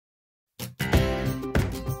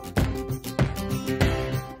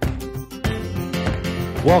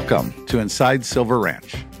Welcome to Inside Silver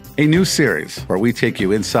Ranch, a new series where we take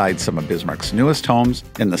you inside some of Bismarck's newest homes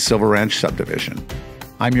in the Silver Ranch subdivision.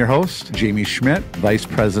 I'm your host, Jamie Schmidt, Vice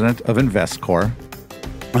President of InvestCore.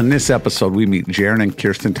 On this episode, we meet Jaron and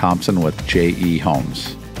Kirsten Thompson with JE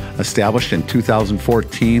Homes. Established in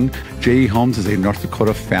 2014, JE Homes is a North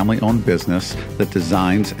Dakota family-owned business that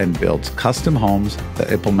designs and builds custom homes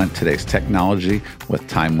that implement today's technology with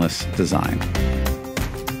timeless design.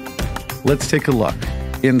 Let's take a look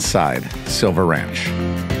inside Silver Ranch.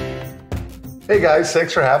 Hey guys,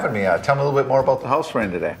 thanks for having me. Tell me a little bit more about the house we're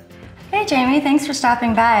in today. Hey Jamie, thanks for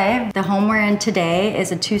stopping by. The home we're in today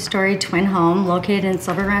is a two-story twin home located in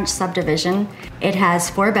Silver Ranch subdivision. It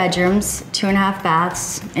has 4 bedrooms, 2.5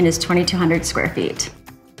 baths, and is 2,200 square feet.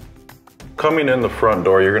 Coming in the front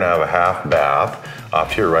door, you're gonna have a half bath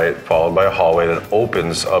off to your right, followed by a hallway that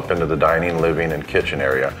opens up into the dining, living, and kitchen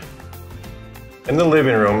area. In the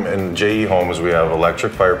living room in JE Homes, we have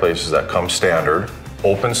electric fireplaces that come standard,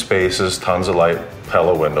 open spaces, tons of light,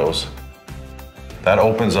 Pella windows. That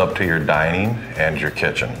opens up to your dining and your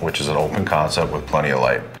kitchen, which is an open concept with plenty of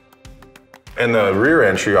light. In the rear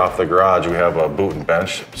entry off the garage, we have a boot and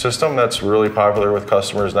bench system that's really popular with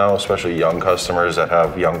customers now, especially young customers that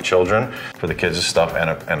have young children, for the kids' stuff,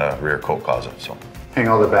 and a rear coat closet. So Hang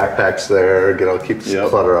all the backpacks there, keep the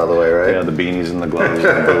clutter out of the way, right? Yeah, the beanies and the gloves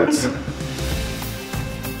and the boots.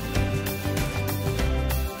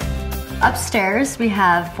 Upstairs, we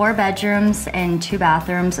have 4 bedrooms and 2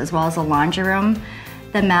 bathrooms, as well as a laundry room.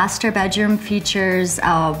 The master bedroom features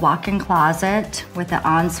a walk-in closet with an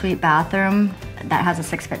ensuite bathroom that has a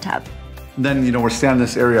 6-foot tub. Then, we're standing in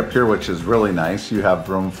this area up here, which is really nice. You have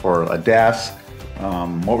room for a desk.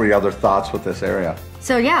 What were your other thoughts with this area?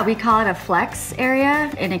 So yeah, we call it a flex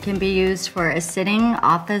area, and it can be used for a sitting,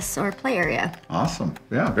 office, or play area. Awesome.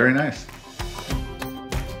 Yeah, very nice.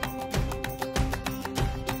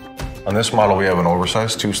 On this model, we have an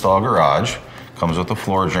oversized 2-stall garage. Comes with a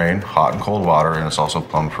floor drain, hot and cold water, and it's also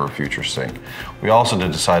plumbed for a future sink. We also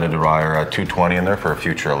decided to wire a 220 in there for a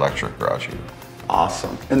future electric garage heater.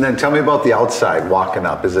 Awesome. And then tell me about the outside walking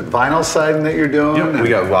up. Is it vinyl siding that you're doing? Yep, we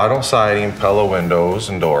got vinyl siding, Pella windows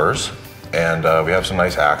and doors, and we have some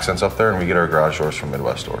nice accents up there, and we get our garage doors from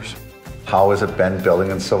Midwest Doors. How has it been building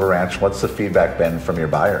in Silver Ranch? What's the feedback been from your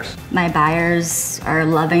buyers? My buyers are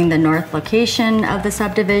loving the north location of the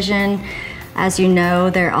subdivision. As you know,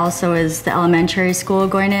 there also is the elementary school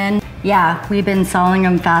going in. Yeah, we've been selling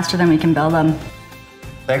them faster than we can build them.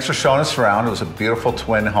 Thanks for showing us around. It was a beautiful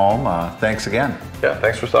twin home. Thanks again. Yeah,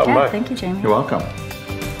 thanks for stopping by. Thank you, Jamie. You're welcome.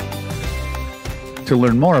 To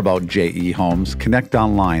learn more about JE Homes, connect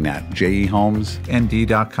online at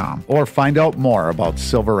jehomesnd.com or find out more about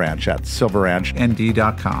Silver Ranch at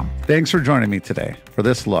silverranchnd.com. Thanks for joining me today for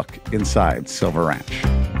this look inside Silver Ranch.